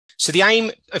So the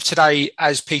aim of today,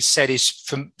 as Peter said, is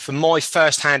from my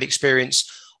first-hand experience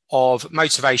of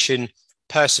motivation,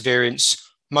 perseverance,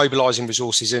 mobilising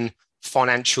resources, and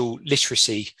financial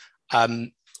literacy,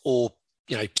 or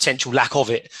potential lack of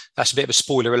it. That's a bit of a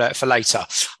spoiler alert for later.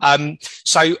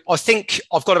 So I think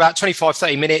I've got about 25,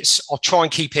 30 minutes. I'll try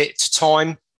and keep it to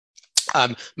time.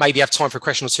 Maybe have time for a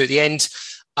question or two at the end.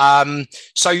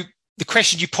 So the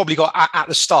question you probably got at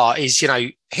the start is,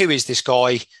 who is this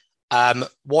guy?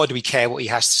 Why do we care what he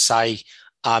has to say?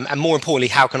 And more importantly,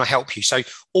 how can I help you? So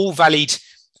all valid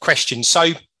questions.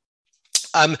 So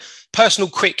personal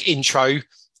quick intro.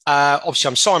 Obviously,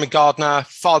 I'm Simon Gardiner,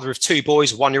 father of two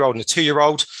boys, a 1-year-old and a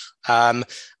 2-year-old. I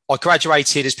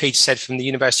graduated, as Peter said, from the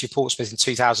University of Portsmouth in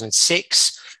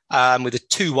 2006 with a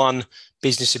 2-1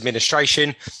 business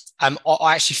administration.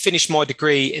 I actually finished my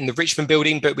degree in the Richmond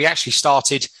building, but we actually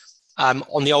started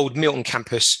on the old Milton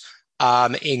campus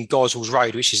in Goswells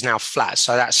Road, which is now flat.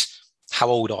 So that's how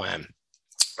old I am.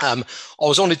 I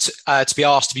was honoured to be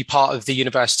asked to be part of the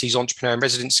university's Entrepreneur in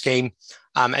Residence scheme.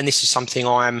 And this is something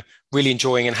I am really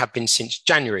enjoying and have been since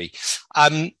January.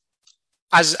 As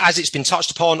it's been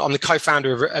touched upon, I'm the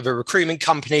co-founder of a recruitment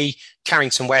company,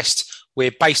 Carrington West.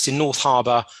 We're based in North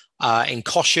Harbour in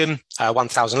Cosham,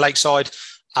 1000 Lakeside.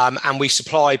 And we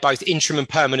supply both interim and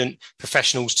permanent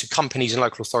professionals to companies and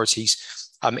local authorities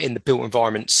in the built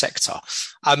environment sector.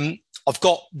 I've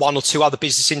got 1 or 2 other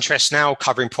business interests now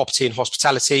covering property and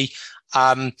hospitality.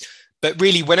 But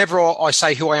really, whenever I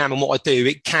say who I am and what I do,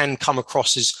 it can come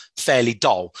across as fairly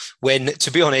dull. When, to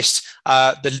be honest,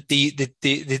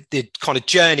 the kind of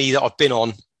journey that I've been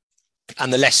on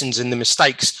and the lessons and the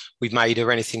mistakes we've made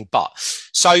are anything but.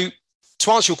 So,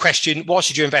 to answer your question, why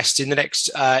should you invest in the next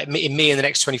in me in the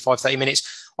next 25, 30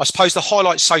 minutes? I suppose the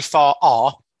highlights so far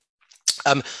are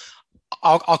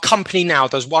our company now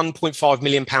does £1.5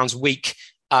 million a week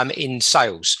in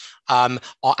sales. Our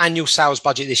annual sales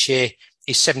budget this year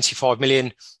is 75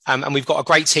 million. And we've got a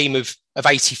great team of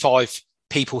 85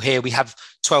 people here. We have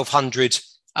 1,200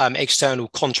 external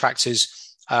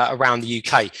contractors around the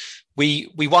UK.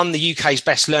 We won the UK's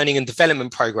best learning and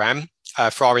development programme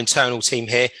for our internal team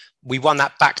here. We won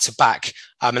that back to back,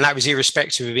 and that was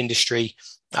irrespective of industry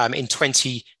in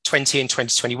 2020 and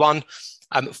 2021.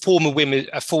 Former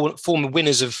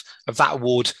winners of that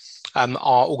award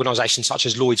are organisations such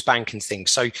as Lloyds Bank and things.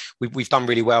 So we've done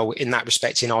really well in that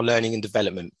respect in our learning and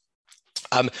development.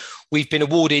 We've been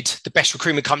awarded the best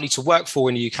recruitment company to work for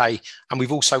in the UK, and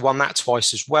we've also won that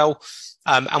twice as well.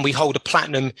 And we hold a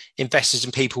platinum investors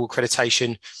and people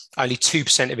accreditation. Only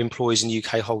 2% of employees in the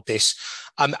UK hold this.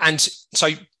 And so,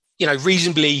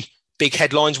 reasonably big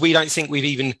headlines. We don't think we've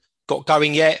even got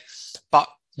going yet, but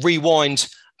rewind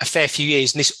a fair few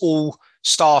years. And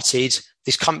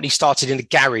this company started in a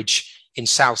garage in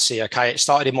Southsea. Okay. It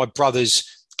started in my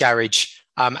brother's garage.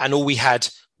 And all we had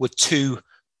were 2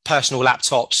 personal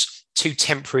laptops, 2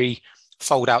 temporary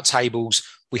fold out tables.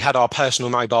 We had our personal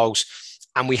mobiles,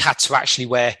 and we had to actually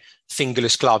wear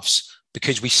fingerless gloves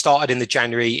because we started in the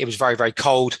January. It was very, very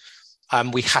cold.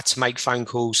 We had to make phone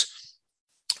calls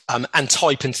and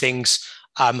type and things,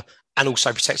 and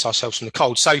also protect ourselves from the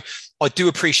cold. So I do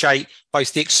appreciate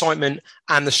both the excitement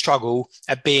and the struggle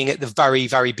at being at the very,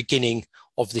 very beginning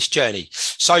of this journey.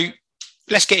 So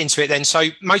let's get into it then. So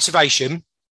motivation,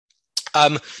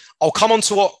 I'll come on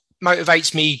to what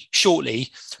motivates me shortly,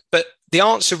 but the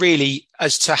answer really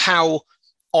as to how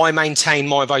I maintain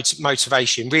my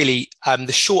motivation, really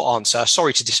the short answer,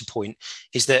 sorry to disappoint,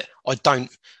 is that I don't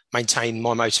maintain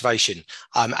my motivation.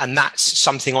 And that's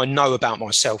something I know about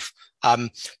myself.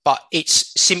 But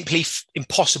it's simply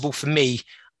impossible for me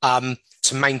to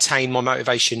maintain my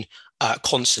motivation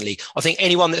constantly. I think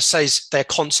anyone that says they're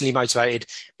constantly motivated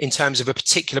in terms of a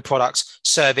particular product,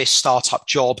 service, startup,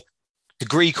 job,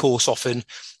 degree course often,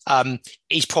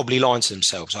 is probably lying to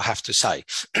themselves, I have to say.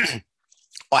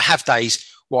 I have days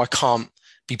where I can't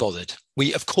be bothered.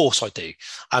 Of course I do.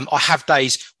 I have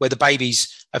days where the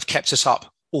babies have kept us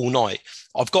up all night.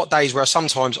 I've got days where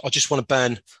sometimes I just want to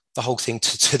burn the whole thing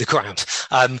to the ground.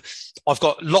 I've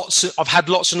had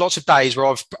lots and lots of days where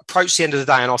I've approached the end of the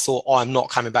day and I thought, I'm not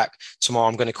coming back tomorrow,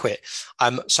 I'm going to quit.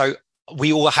 So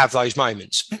we all have those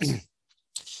moments.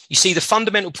 You see, the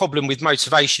fundamental problem with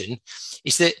motivation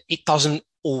is that it doesn't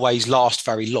always last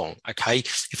very long. Okay.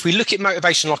 If we look at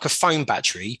motivation like a phone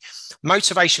battery,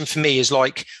 motivation for me is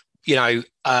like, an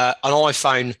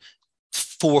iPhone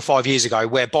 4 or 5 years ago,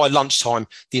 where by lunchtime,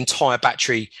 the entire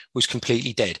battery was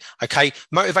completely dead. Okay.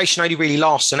 Motivation only really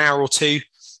lasts an hour or two.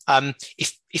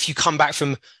 If you come back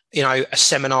from, a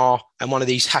seminar and one of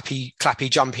these happy, clappy,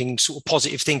 jumping sort of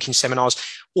positive thinking seminars,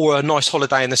 or a nice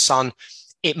holiday in the sun,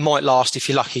 it might last, if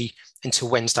you're lucky, until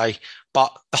Wednesday,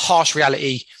 but the harsh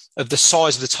reality of the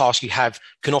size of the task you have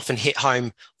can often hit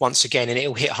home once again, and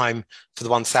it'll hit home for the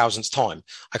 1000th time.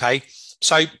 Okay.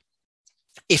 So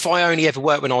if I only ever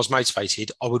worked when I was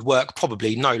motivated, I would work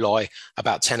probably, no lie,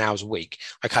 about 10 hours a week.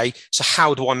 Okay. So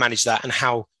how do I manage that, and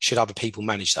how should other people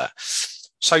manage that?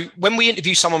 So when we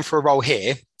interview someone for a role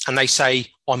here and they say,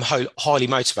 I'm highly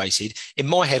motivated, in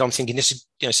my head, I'm thinking this is,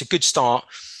 it's a good start,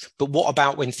 but what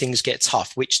about when things get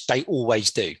tough, which they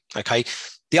always do. Okay.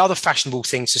 The other fashionable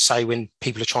thing to say when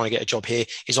people are trying to get a job here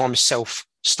is I'm a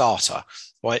self-starter,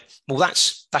 right? Well,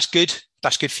 that's good.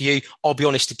 That's good for you. I'll be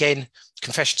honest again,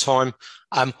 confession time.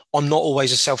 I'm not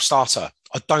always a self-starter.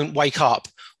 I don't wake up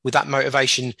with that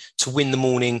motivation to win the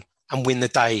morning and win the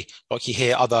day like you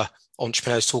hear other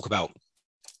entrepreneurs talk about.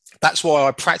 That's why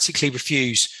I practically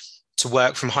refuse to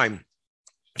work from home.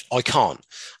 I can't.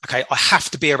 Okay. I have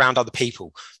to be around other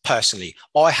people personally.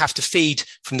 I have to feed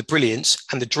from the brilliance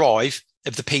and the drive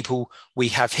of the people we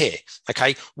have here.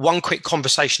 Okay. One quick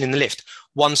conversation in the lift,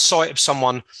 one sight of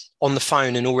someone on the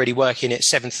phone and already working at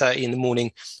 7:30 in the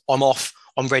morning. I'm off,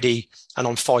 I'm ready, and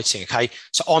I'm fighting. Okay.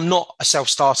 So I'm not a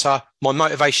self-starter. My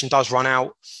motivation does run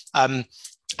out.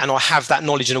 And I have that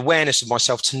knowledge and awareness of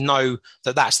myself to know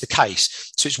that that's the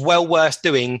case. So it's well worth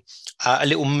doing a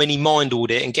little mini mind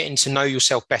audit and getting to know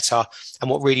yourself better and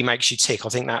what really makes you tick. I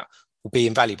think that will be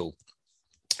invaluable.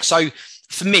 So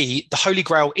for me, the holy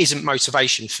grail isn't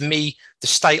motivation. For me, the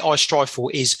state I strive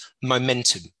for is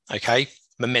momentum. Okay.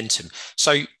 Momentum.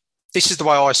 So this is the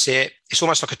way I see it. It's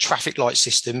almost like a traffic light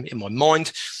system in my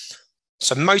mind.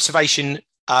 So motivation,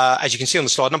 as you can see on the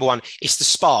slide, number one, it's the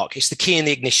spark. It's the key in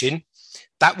the ignition.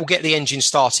 That will get the engine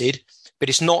started, but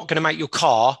it's not going to make your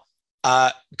car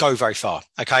go very far.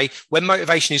 Okay. When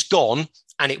motivation is gone,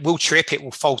 and it will trip, it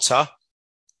will falter,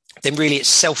 then really it's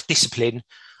self-discipline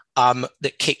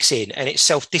that kicks in, and it's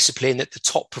self-discipline that the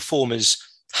top performers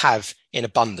have in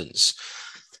abundance.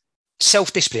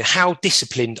 Self-discipline. How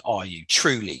disciplined are you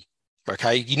truly?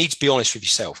 Okay. You need to be honest with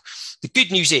yourself. The good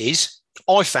news is,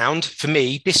 I found for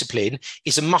me, discipline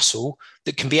is a muscle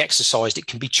that can be exercised. It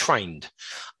can be trained.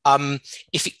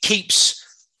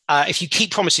 If you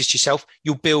keep promises to yourself,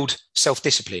 you'll build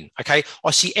self-discipline. Okay.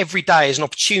 I see every day as an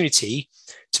opportunity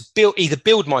to either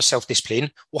build my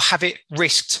self-discipline or have it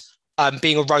risked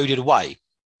being eroded away.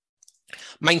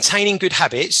 Maintaining good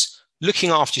habits, looking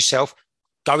after yourself,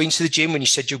 going to the gym when you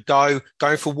said you'd go,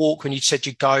 going for a walk when you said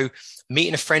you'd go,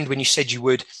 meeting a friend when you said you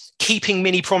would, keeping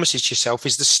mini promises to yourself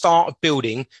is the start of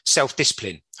building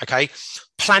self-discipline. Okay.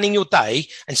 Planning your day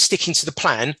and sticking to the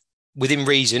plan within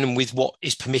reason and with what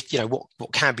is permitted, what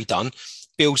can be done,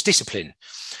 builds discipline.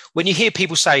 When you hear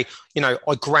people say,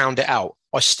 I ground it out,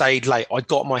 I stayed late, I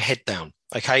got my head down.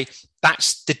 Okay.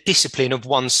 That's the discipline of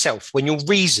oneself when your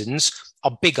reasons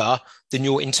are bigger than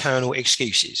your internal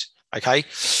excuses. Okay.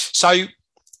 So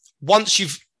once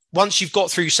you've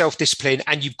got through self-discipline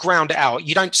and you've ground it out,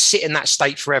 you don't sit in that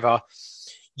state forever.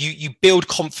 You build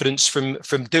confidence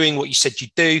from doing what you said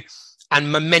you'd do,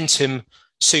 and momentum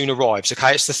soon arrives.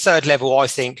 Okay. It's the third level. I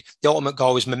think the ultimate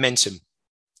goal is momentum.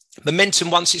 Momentum,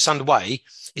 once it's underway,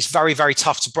 is very, very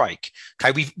tough to break.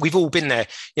 Okay. We've all been there,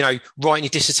 writing a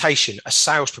dissertation, a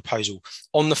sales proposal,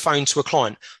 on the phone to a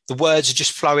client. The words are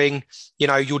just flowing,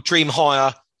 your dream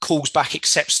hire calls back,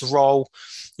 accepts the role.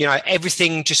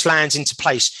 Everything just lands into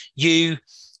place. You,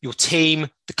 your team,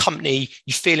 the company,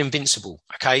 you feel invincible.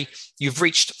 Okay. You've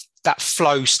reached that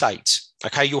flow state.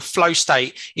 Okay. Your flow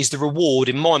state is the reward,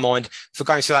 in my mind, for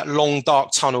going through that long,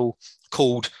 dark tunnel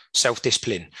called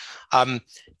self-discipline.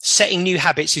 Setting new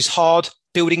habits is hard.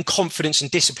 Building confidence and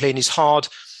discipline is hard.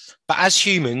 But as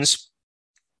humans,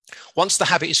 once the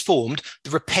habit is formed, the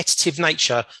repetitive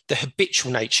nature, the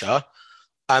habitual nature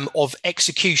of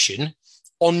execution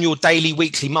on your daily,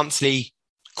 weekly, monthly,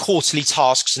 quarterly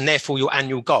tasks, and therefore your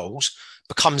annual goals,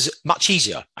 becomes much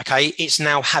easier. Okay. It's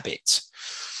now habit.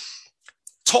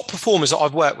 Top performers that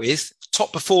I've worked with,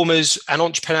 top performers and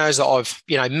entrepreneurs that I've,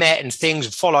 met and things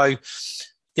and follow,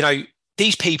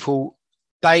 these people,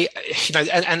 they,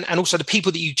 and also the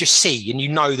people that you just see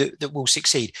and that will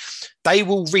succeed, they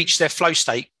will reach their flow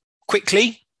state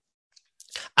quickly,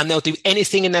 and they'll do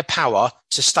anything in their power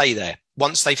to stay there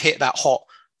once they've hit that hot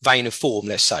vein of form,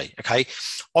 let's say. Okay.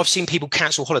 I've seen people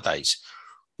cancel holidays,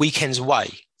 weekends away,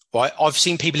 right? I've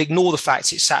seen people ignore the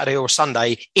fact it's Saturday or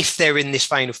Sunday if they're in this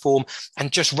vein of form,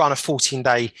 and just run a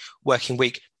 14-day working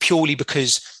week purely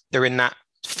because they're in that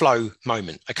flow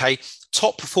moment. Okay.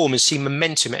 Top performers see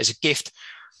momentum as a gift,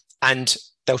 and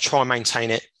they'll try and maintain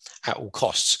it at all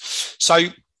costs. So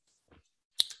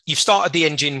you've started the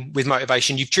engine with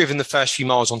motivation. You've driven the first few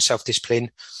miles on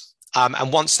self-discipline.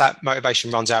 And once that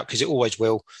motivation runs out, because it always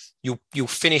will, you'll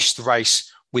finish the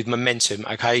race with momentum,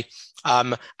 okay?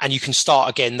 And you can start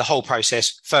again the whole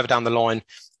process further down the line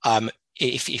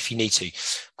if you need to.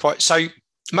 So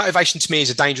motivation to me is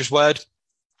a dangerous word.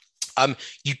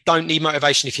 You don't need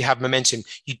motivation if you have momentum.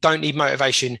 You don't need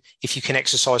motivation if you can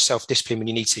exercise self-discipline when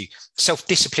you need to.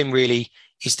 Self-discipline really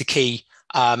is the key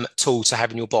tool to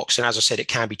have in your box. And as I said, it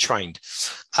can be trained.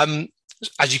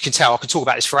 As you can tell, I could talk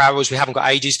about this for hours. We haven't got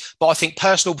ages, but I think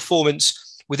personal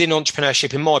performance within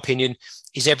entrepreneurship, in my opinion,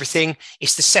 is everything.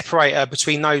 It's the separator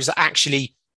between those that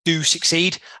actually do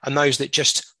succeed and those that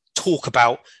just talk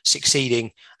about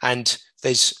succeeding. And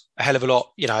there's a hell of a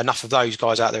lot, enough of those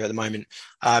guys out there at the moment.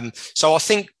 So I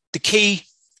think the key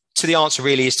to the answer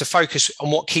really is to focus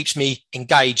on what keeps me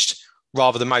engaged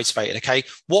rather than motivated. Okay.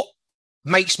 What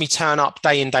makes me turn up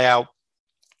day in, day out?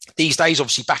 These days,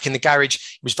 obviously back in the garage,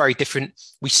 it was very different.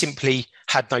 We simply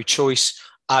had no choice.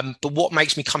 But what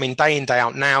makes me come in, day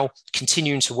out now,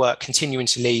 continuing to work, continuing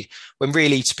to lead, when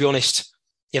really, to be honest,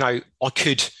 I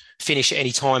could finish at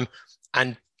any time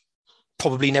and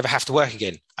probably never have to work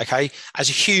again. Okay. As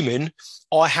a human,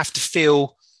 I have to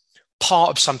feel part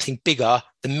of something bigger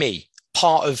than me,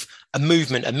 part of a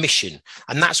movement, a mission.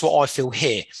 And that's what I feel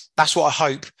here. That's what I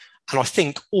hope. And I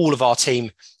think all of our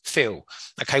team feel.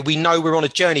 Okay. We know we're on a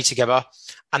journey together,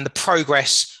 and the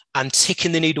progress and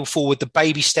ticking the needle forward, the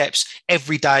baby steps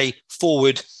every day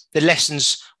forward, the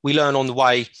lessons we learn on the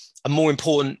way are more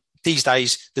important these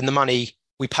days than the money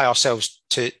we pay ourselves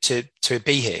to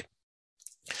be here.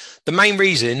 The main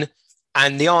reason,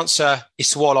 and the answer is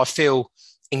to why I feel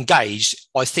engaged,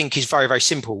 I think is very, very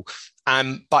simple.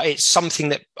 But it's something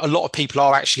that a lot of people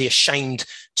are actually ashamed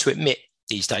to admit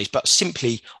these days, but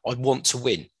simply I want to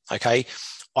win. Okay.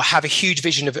 I have a huge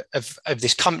vision of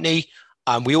this company.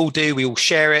 We all do. We all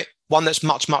share it. One that's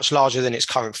much, much larger than its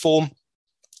current form.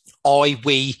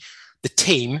 We, the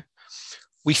team,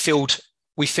 we feel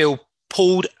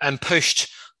pulled and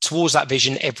pushed towards that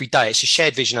vision every day. It's a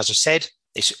shared vision, as I said.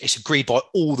 It's agreed by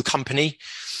all the company.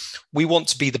 We want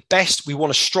to be the best. We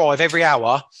want to strive every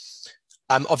hour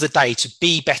of the day to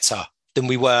be better than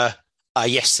we were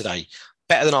yesterday,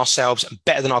 better than ourselves and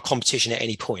better than our competition at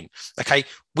any point. Okay,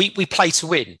 we play to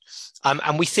win,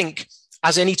 and we think,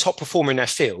 as any top performer in their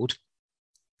field,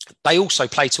 they also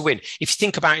play to win. If you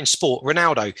think about it in sport,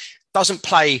 Ronaldo doesn't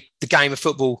play the game of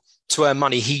football to earn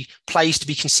money. He plays to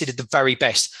be considered the very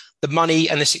best. The money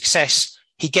and the success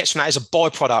he gets from that is a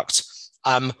byproduct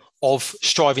of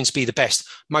striving to be the best.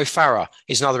 Mo Farah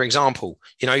is another example.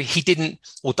 He didn't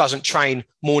or doesn't train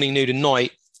morning, noon and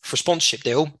night for a sponsorship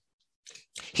deal.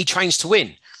 He trains to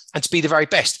win and to be the very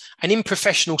best. And in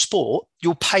professional sport,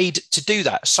 you're paid to do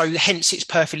that. So hence it's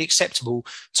perfectly acceptable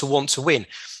to want to win.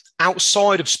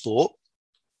 Outside of sport,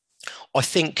 I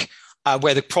think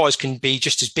where the prize can be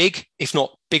just as big, if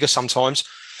not bigger sometimes,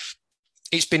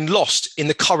 it's been lost in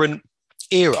the current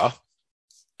era,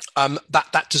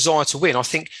 that desire to win. I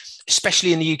think,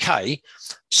 especially in the UK,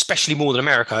 especially more than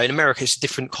America. In America, it's a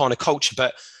different kind of culture,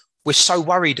 but we're so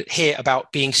worried here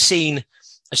about being seen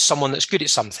as someone that's good at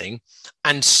something,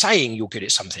 and saying you're good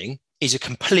at something is a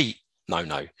complete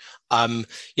no-no.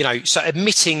 So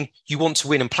admitting you want to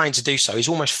win and planning to do so is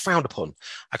almost frowned upon.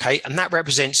 Okay. And that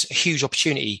represents a huge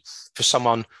opportunity for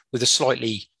someone with a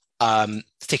slightly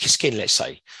thicker skin, let's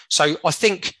say. So I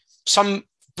think some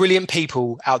brilliant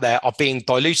people out there are being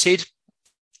diluted.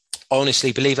 I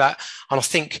honestly believe that. And I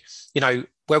think,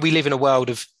 where we live in a world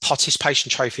of participation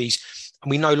trophies, and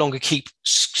we no longer keep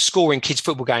scoring kids'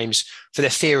 football games for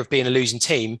their fear of being a losing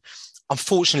team,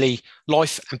 unfortunately,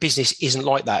 life and business isn't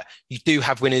like that. You do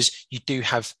have winners, you do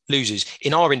have losers.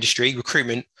 In our industry,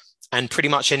 recruitment, and pretty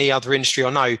much any other industry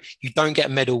I know, you don't get a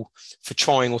medal for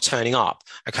trying or turning up.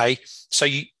 Okay. So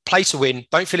you play to win.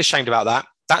 Don't feel ashamed about that.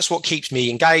 That's what keeps me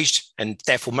engaged and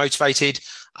therefore motivated.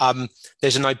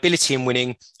 There's a nobility in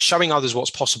winning, showing others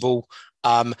what's possible,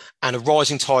 and a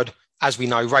rising tide, as we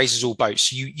know, raises all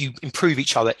boats. You improve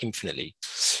each other infinitely.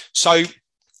 So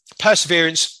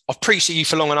perseverance, I've preached at you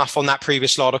for long enough on that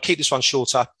previous slide. I'll keep this one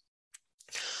shorter.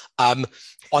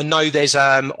 I know there's,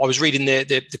 I was reading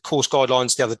the course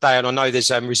guidelines the other day, and I know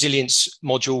there's a resilience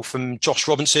module from Josh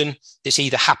Robinson. It's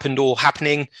either happened or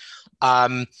happening.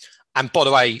 And by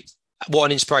the way, what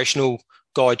an inspirational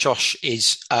guy Josh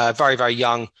is. Very, very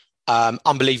young,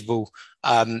 unbelievable.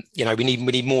 We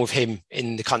need more of him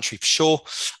in the country for sure.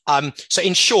 So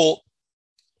in short,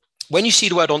 when you see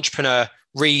the word entrepreneur,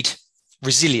 read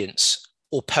resilience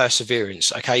or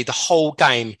perseverance. Okay. The whole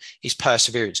game is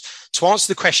perseverance. To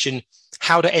answer the question,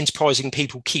 how do enterprising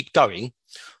people keep going?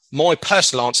 My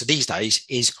personal answer these days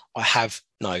is I have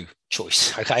no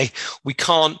choice. Okay. We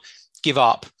can't give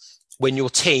up when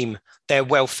your team, their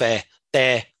welfare,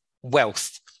 their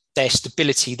wealth, their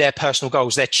stability, their personal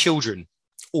goals, their children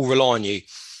all rely on you.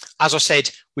 As I said,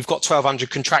 we've got 1,200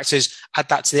 contractors. Add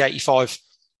that to the 85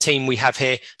 team we have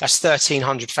here. That's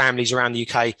 1,300 families around the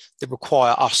UK that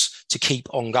require us to keep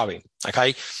on going.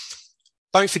 Okay.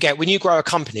 Don't forget, when you grow a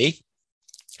company,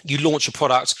 you launch a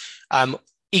product.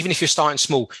 Even if you're starting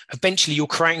small, eventually you're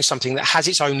creating something that has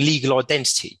its own legal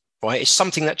identity, right? It's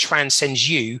something that transcends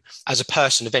you as a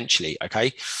person eventually.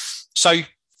 Okay. So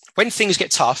when things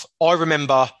get tough, I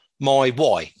remember my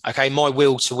why, okay, my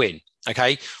will to win.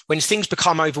 Okay. When things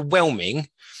become overwhelming,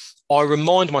 I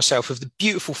remind myself of the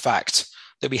beautiful fact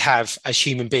that we have as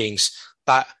human beings,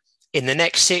 that in the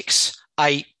next 6,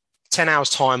 8, 10 hours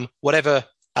time, whatever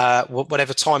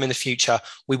time in the future,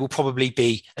 we will probably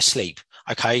be asleep.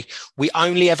 Okay. We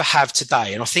only ever have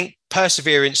today. And I think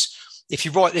perseverance, if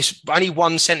you write this, only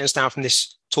one sentence down from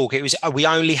this talk, it was, we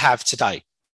only have today.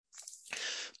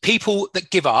 People that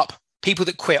give up, people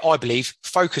that quit, I believe,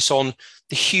 focus on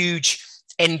the huge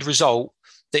end result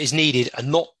that is needed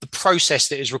and not the process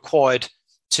that is required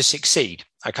to succeed.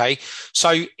 Okay.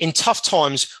 So in tough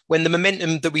times, when the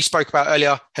momentum that we spoke about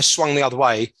earlier has swung the other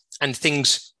way and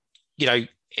things, are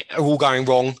all going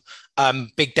wrong,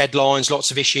 big deadlines,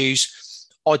 lots of issues,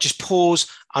 I just pause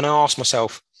and I ask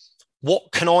myself,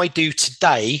 what can I do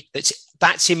today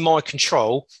that's in my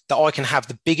control, that I can have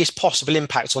the biggest possible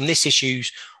impact on this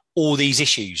issues or these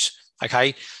issues?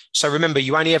 Okay. So remember,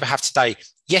 you only ever have today.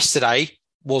 Yesterday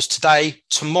was today.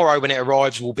 Tomorrow, when it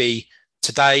arrives, will be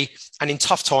today. And in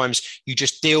tough times, you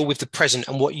just deal with the present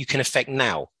and what you can affect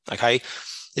now. Okay.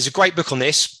 There's a great book on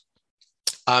this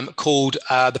called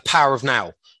The Power of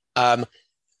Now.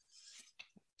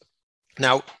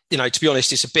 Now, to be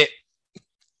honest, it's a bit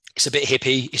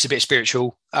hippie, it's a bit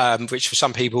spiritual, which for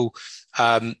some people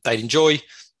they'd enjoy,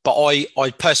 but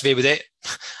I persevere with it.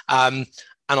 And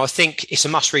I think it's a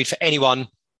must read for anyone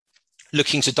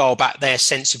looking to dial back their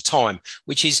sense of time,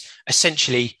 which is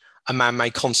essentially a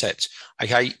man-made concept.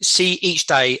 Okay. See each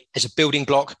day as a building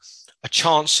block, a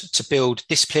chance to build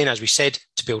discipline, as we said,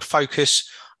 to build focus,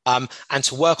 and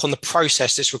to work on the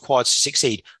process that's required to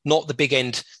succeed, not the big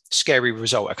end scary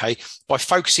result. Okay. By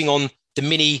focusing on the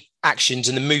mini actions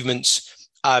and the movements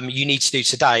you need to do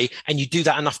today, and you do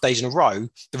that enough days in a row,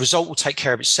 the result will take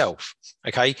care of itself.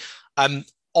 Okay.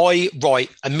 I write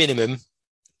a minimum,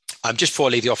 just before I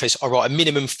leave the office, I write a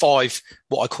minimum 5,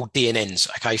 what I call DNNs.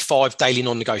 Okay. 5 daily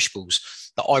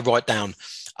non-negotiables that I write down.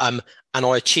 And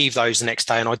I achieve those the next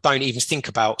day. And I don't even think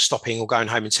about stopping or going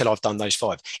home until I've done those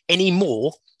 5. Any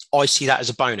more, I see that as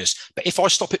a bonus. But if I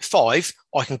stop at 5,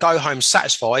 I can go home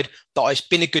satisfied that it's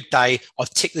been a good day. I've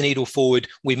ticked the needle forward.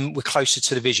 We're closer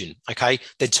to the vision. Okay.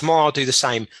 Then tomorrow I'll do the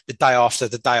same, the day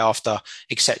after,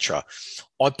 etc.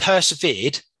 I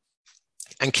persevered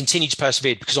and continue to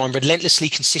persevere because I'm relentlessly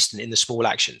consistent in the small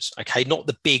actions. Okay. Not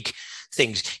the big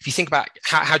things. If you think about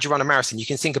how do you run a marathon, you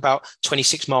can think about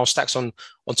 26 mile stacks on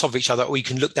top of each other, or you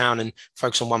can look down and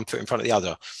focus on one foot in front of the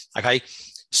other. Okay.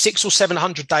 600 or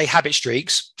 700 day habit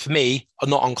streaks for me are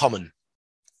not uncommon.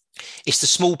 It's the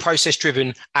small process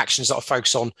driven actions that I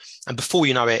focus on. And before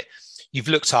you know it, you've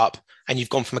looked up and you've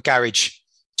gone from a garage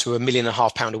to £1.5 million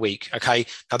a week. Okay.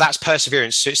 Now that's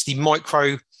perseverance. So it's the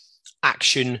micro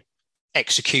action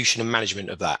execution and management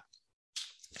of that.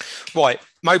 Right.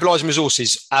 Mobilising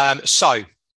resources. Just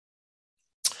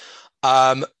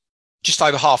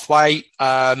over halfway.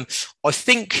 I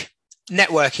think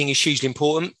networking is hugely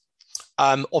important.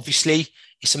 Obviously,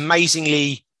 it's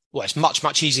it's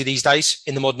much easier these days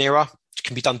in the modern era. It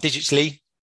can be done digitally.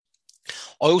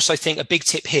 I also think a big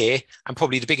tip here, and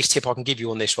probably the biggest tip I can give you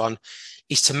on this one,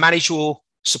 is to manage your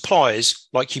suppliers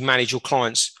like you manage your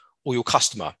clients or your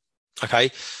customer. Okay.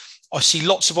 I see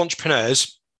lots of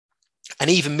entrepreneurs and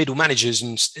even middle managers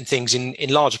and things in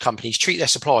larger companies treat their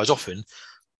suppliers often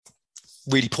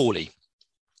really poorly.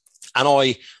 And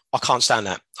I can't stand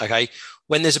that. Okay.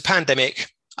 When there's a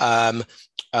pandemic, a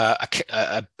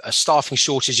staffing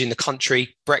shortage in the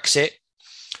country, Brexit,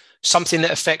 something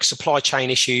that affects supply chain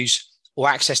issues or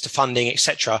access to funding,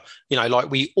 etc., like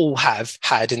we all have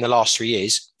had in the last 3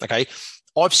 years. Okay.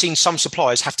 I've seen some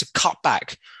suppliers have to cut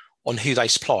back on who they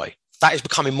supply. That is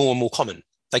becoming more and more common.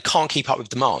 They can't keep up with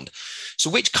demand. So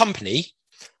which company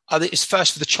is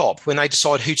first for the chop when they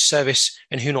decide who to service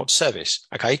and who not to service?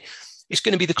 Okay. It's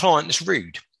going to be the client that's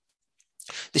rude,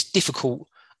 that's difficult,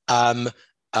 that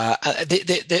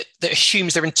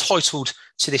assumes they're entitled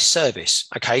to this service.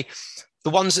 Okay.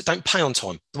 The ones that don't pay on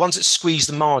time, the ones that squeeze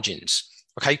the margins.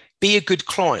 Okay. Be a good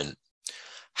client.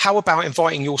 How about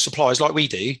inviting your suppliers like we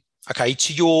do, okay,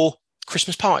 to your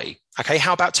Christmas party? Okay.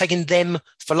 How about taking them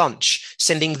for lunch,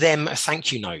 sending them a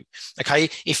thank you note? Okay.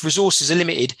 If resources are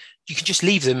limited, you can just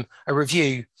leave them a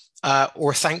review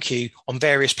or a thank you on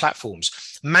various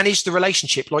platforms. Manage the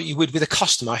relationship like you would with a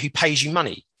customer who pays you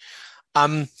money.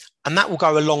 And that will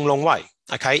go a long, long way.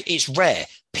 Okay. It's rare.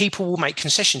 People will make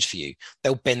concessions for you.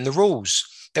 They'll bend the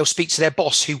rules. They'll speak to their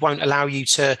boss who won't allow you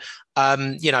to,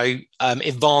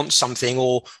 advance something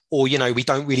or, we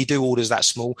don't really do orders that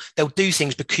small. They'll do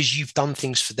things because you've done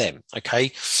things for them.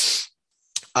 Okay.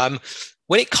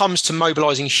 When it comes to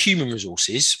mobilizing human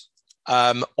resources,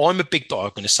 I'm going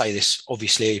to say this,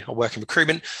 obviously I work in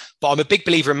recruitment, but I'm a big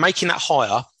believer in making that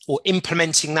hire or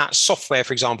implementing that software,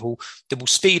 for example, that will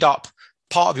speed up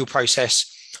part of your process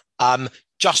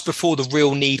just before the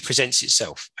real need presents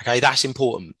itself. Okay, that's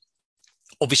important.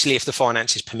 Obviously, if the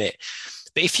finances permit.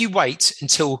 But if you wait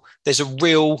until there's a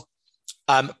real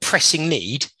pressing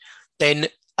need, then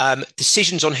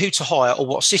decisions on who to hire or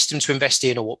what system to invest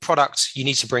in or what products you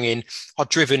need to bring in are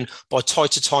driven by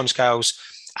tighter timescales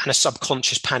and a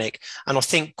subconscious panic. And I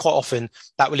think quite often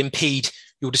that will impede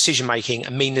your decision making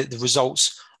and mean that the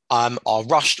results are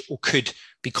rushed or could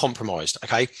be compromised.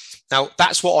 Okay. Now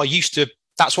that's what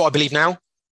I believe now,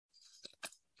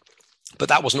 but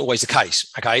that wasn't always the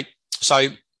case. Okay. So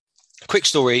quick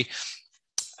story,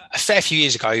 a fair few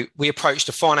years ago, we approached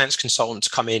a finance consultant to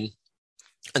come in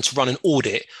and to run an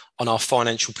audit on our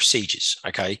financial procedures.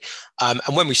 Okay. And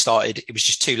when we started, it was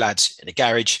just two lads in a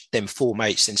garage, then four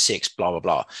mates, then six, blah, blah,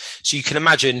 blah. So you can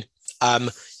imagine,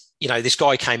 this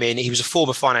guy came in, he was a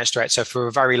former finance director for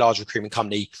a very large recruitment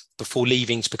company before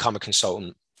leaving to become a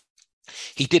consultant.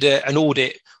 He did an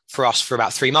audit for us for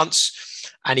about 3 months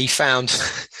and he found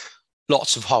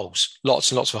lots and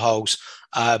lots of holes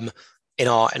in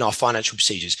our financial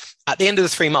procedures. At the end of the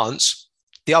 3 months,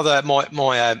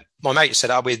 my mate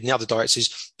set up with the other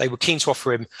directors, they were keen to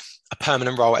offer him a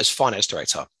permanent role as finance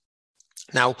director.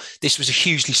 Now, this was a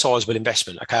hugely sizable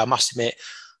investment. Okay, I must admit.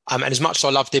 And as much as I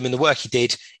loved him and the work he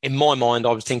did, in my mind,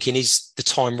 I was thinking, is the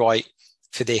time right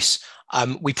for this?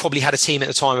 We probably had a team at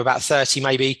the time of about 30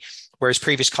 maybe, whereas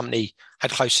previous company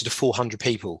had closer to 400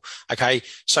 people. Okay,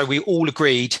 so we all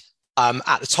agreed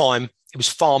at the time it was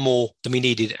far more than we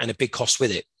needed and a big cost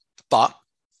with it. But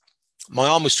my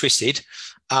arm was twisted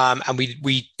and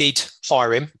we did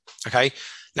hire him. Okay,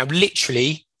 now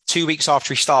literally 2 weeks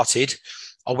after he started,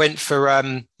 I went for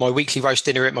my weekly roast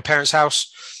dinner at my parents'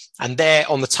 house. And there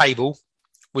on the table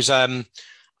was a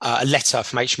letter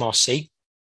from HMRC.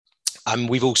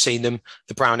 We've all seen them,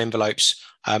 the brown envelopes.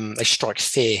 They strike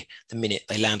fear the minute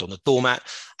they land on the doormat.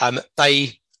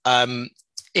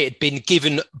 It had been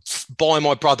given by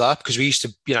my brother, because we used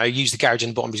to use the garage in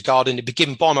the bottom of his garden. It had been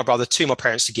given by my brother to my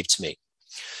parents to give to me.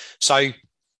 So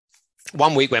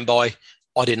 1 week went by.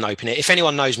 I didn't open it. If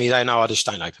anyone knows me, they know I just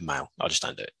don't open mail. I just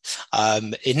don't do it.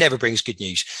 It never brings good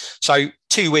news. So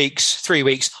 2 weeks, 3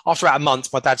 weeks, after about a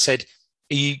month, my dad said,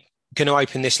 are you going to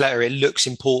open this letter? It looks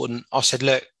important. I said,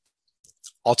 look,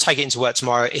 I'll take it into work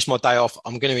tomorrow. It's my day off.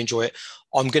 I'm going to enjoy it.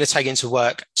 I'm going to take it into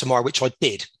work tomorrow, which I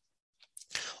did.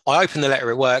 I opened the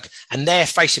letter at work and there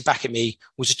facing back at me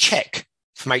was a cheque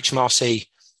from HMRC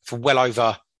for well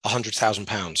over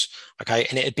 £100,000. Okay.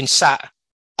 And it had been sat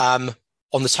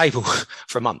on the table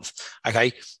for a month.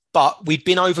 Okay. But we'd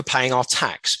been overpaying our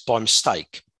tax by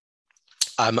mistake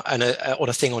on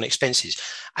a thing on expenses.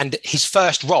 And his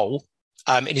first role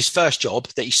in his first job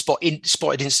that he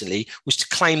spotted instantly was to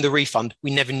claim the refund we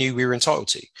never knew we were entitled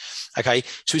to. Okay.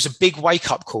 So it's a big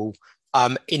wake up call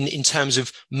in terms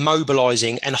of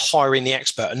mobilizing and hiring the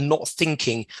expert and not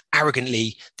thinking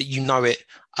arrogantly that you know it.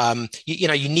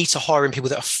 You need to hire in people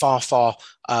that are far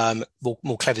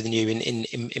more clever than you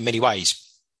in many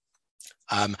ways.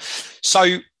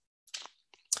 So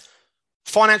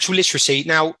financial literacy.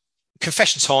 Now,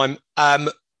 confession time.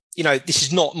 This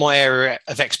is not my area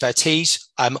of expertise.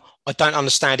 I don't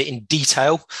understand it in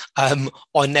detail.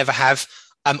 I never have.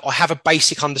 I have a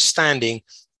basic understanding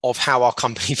of how our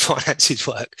company finances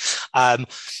work.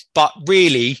 But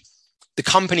really, the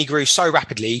company grew so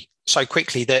rapidly, so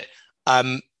quickly that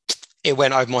it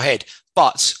went over my head.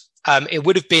 But it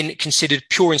would have been considered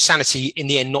pure insanity in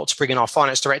the end not to bring in our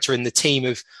finance director and the team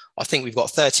of, I think we've got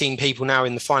 13 people now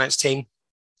in the finance team.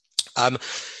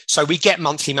 So we get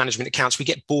monthly management accounts, we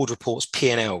get board reports,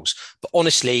 P&Ls. But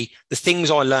honestly, the things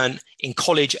I learned in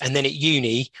college and then at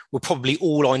uni were probably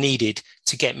all I needed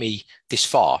to get me this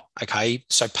far. Okay,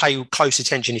 so pay close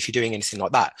attention if you're doing anything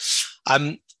like that.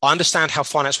 I understand how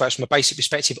finance works from a basic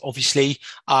perspective, obviously.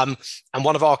 And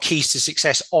one of our keys to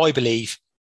success, I believe,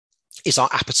 is our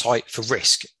appetite for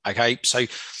risk. Okay, so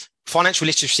financial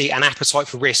literacy and appetite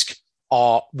for risk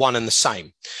are one and the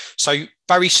same. So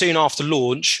very soon after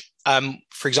launch,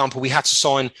 for example, we had to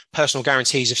sign personal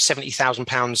guarantees of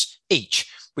 £70,000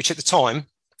 each, which at the time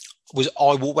was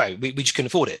I walked away. We just couldn't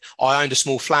afford it. I owned a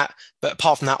small flat, but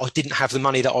apart from that, I didn't have the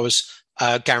money that I was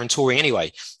guarantoring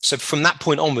anyway. So from that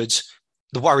point onwards,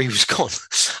 the worry was gone.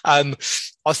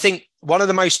 I think one of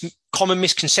the most common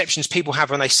misconceptions people have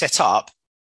when they set up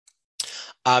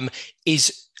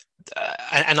is,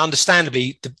 and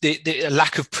understandably, the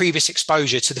lack of previous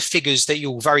exposure to the figures that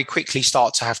you'll very quickly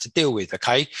start to have to deal with.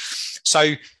 Okay,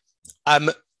 so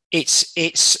it's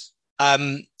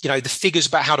the figures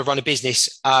about how to run a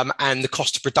business and the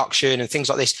cost of production and things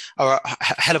like this are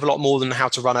a hell of a lot more than how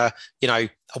to run a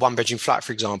one-bedroom flat,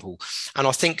 for example. And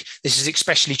I think this is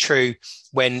especially true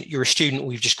when you're a student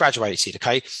or you've just graduated.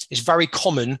 Okay, it's very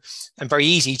common and very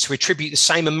easy to attribute the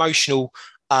same emotion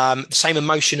and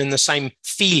the same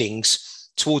feelings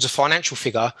towards a financial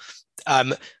figure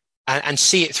and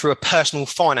see it through a personal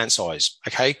finance eyes.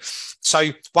 Okay,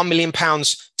 so £1 million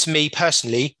to me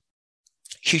personally,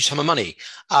 huge sum of money.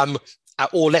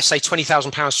 Or let's say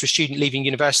 £20,000 to a student leaving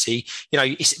university.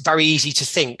 It's very easy to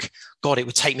think, God, it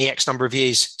would take me X number of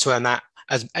years to earn that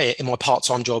as in my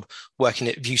part-time job working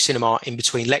at View Cinema in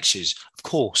between lectures. Of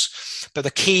course. But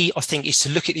the key, I think, is to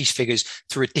look at these figures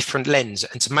through a different lens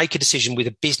and to make a decision with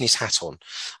a business hat on.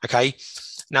 Okay.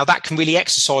 Now that can really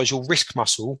exercise your risk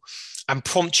muscle and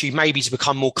prompt you maybe to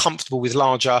become more comfortable with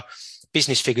larger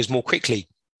business figures more quickly.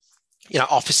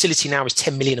 Our facility now is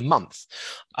 10 million a month.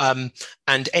 And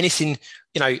anything,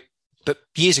 but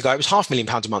years ago it was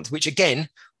 £500,000 a month, which again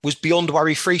was beyond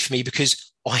worry-free for me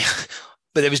because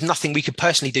but there was nothing we could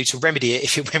personally do to remedy it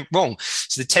if it went wrong.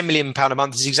 So the £10 million a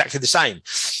month is exactly the same.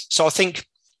 So I think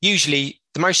usually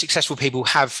the most successful people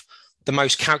have the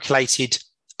most calculated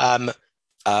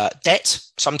debt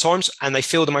sometimes, and they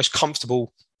feel the most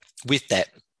comfortable with debt.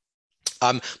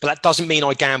 But that doesn't mean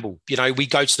I gamble. We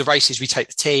go to the races, we take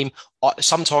the team.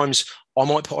 Sometimes I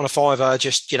might put on a fiver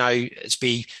just, to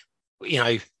be,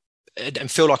 and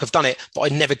feel like I've done it,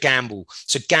 but I never gamble.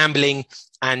 So gambling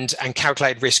and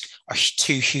calculated risk are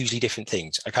two hugely different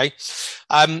things. Okay.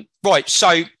 Right.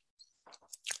 So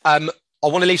I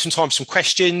want to leave some time for some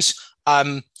questions.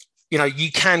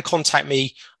 You can contact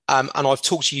me and I've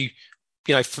talked to you,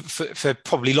 for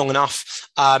probably long enough.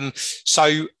 I'd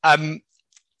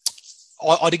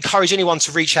encourage anyone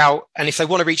to reach out. And if they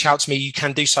want to reach out to me, you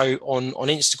can do so on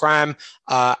Instagram,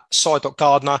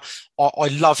 side.gardiner. I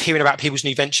love hearing about people's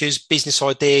new ventures, business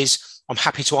ideas. I'm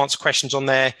happy to answer questions on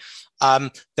there.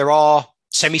 There are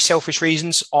semi-selfish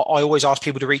reasons. I always ask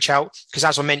people to reach out because,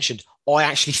 as I mentioned, I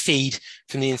actually feed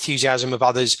from the enthusiasm of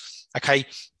others. Okay.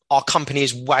 Our company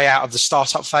is way out of the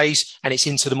startup phase and it's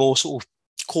into the more sort of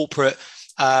corporate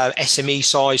SME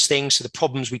size things. So the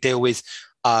problems we deal with,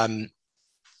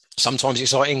 sometimes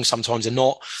exciting, sometimes they're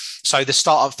not. So the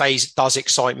startup phase does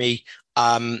excite me.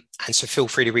 And so feel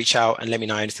free to reach out and let me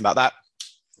know anything about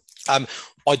that.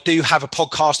 I do have a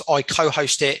podcast. I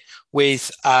co-host it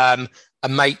with a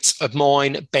mate of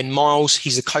mine, Ben Miles.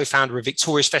 He's the co-founder of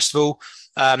Victoria's Festival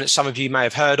that some of you may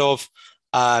have heard of.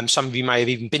 Some of you may have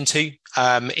even been to.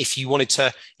 If you wanted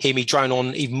to hear me drone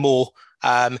on even more,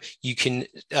 you can,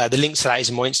 the link to that is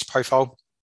in my Insta profile.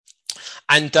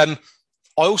 And I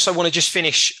also want to just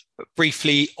finish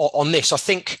briefly on this. I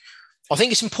think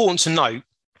it's important to note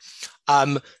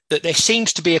that there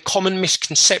seems to be a common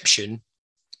misconception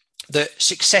that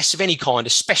success of any kind,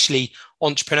 especially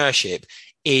entrepreneurship,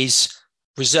 is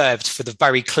reserved for the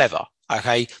very clever,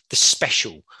 okay, the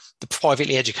special, the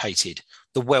privately educated,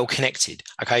 the well-connected,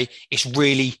 okay? It's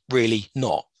really, really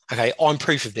not, okay? I'm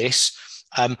proof of this.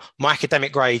 My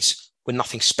academic grades were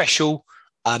nothing special.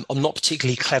 I'm not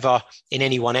particularly clever in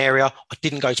any one area. I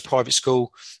didn't go to private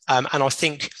school. And I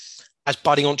think as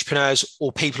budding entrepreneurs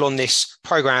or people on this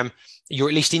program, you're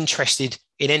at least interested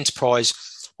in enterprise.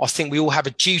 I think we all have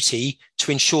a duty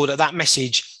to ensure that that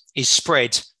message is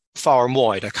spread far and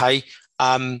wide, okay?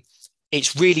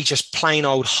 It's really just plain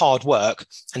old hard work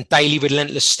and daily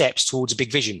relentless steps towards a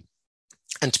big vision.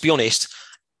 And to be honest,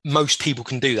 most people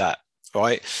can do that.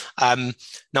 Right.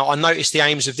 Now, I noticed the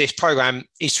aims of this program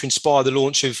is to inspire the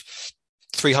launch of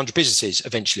 300 businesses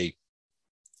eventually.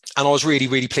 And I was really,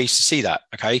 really pleased to see that.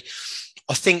 Okay.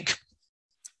 I think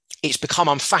it's become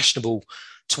unfashionable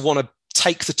to want to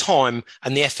take the time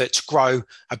and the effort to grow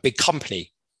a big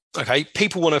company. Okay.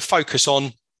 People want to focus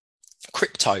on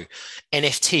crypto,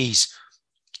 NFTs,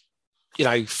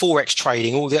 Forex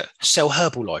trading, all that, sell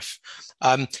Herbalife.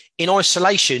 In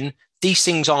isolation, these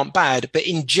things aren't bad, but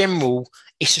in general,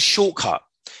 it's a shortcut.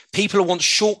 People want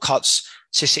shortcuts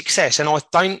to success. And I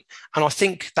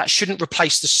think that shouldn't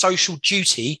replace the social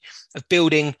duty of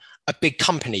building a big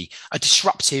company, a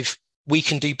disruptive, we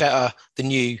can do better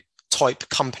than you type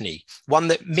company, one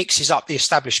that mixes up the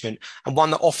establishment and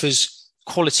one that offers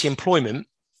quality employment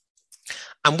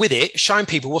and with it, showing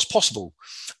people what's possible,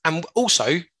 and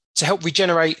also to help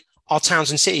regenerate our towns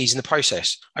and cities in the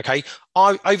process. Okay,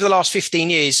 over the last 15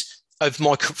 years of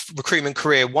my recruitment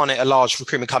career, one at a large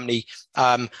recruitment company,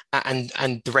 and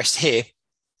the rest here,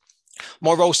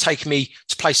 my role's taken me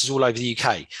to places all over the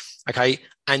UK. Okay,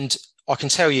 and I can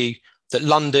tell you that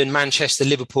London, Manchester,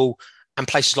 Liverpool, and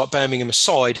places like Birmingham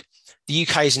aside, the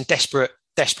UK is in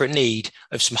desperate need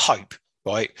of some hope,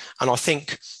 right? And I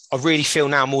really feel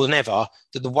now more than ever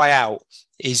that the way out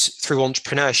is through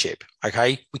entrepreneurship,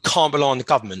 okay? We can't rely on the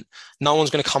government. No one's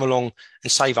going to come along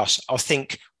and save us. I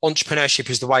think entrepreneurship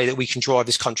is the way that we can drive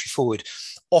this country forward,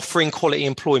 offering quality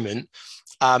employment.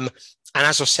 And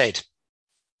as I said,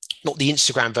 not the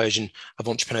Instagram version of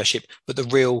entrepreneurship, but the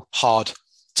real hard,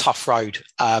 tough road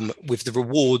with the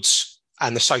rewards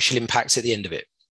and the social impacts at the end of it.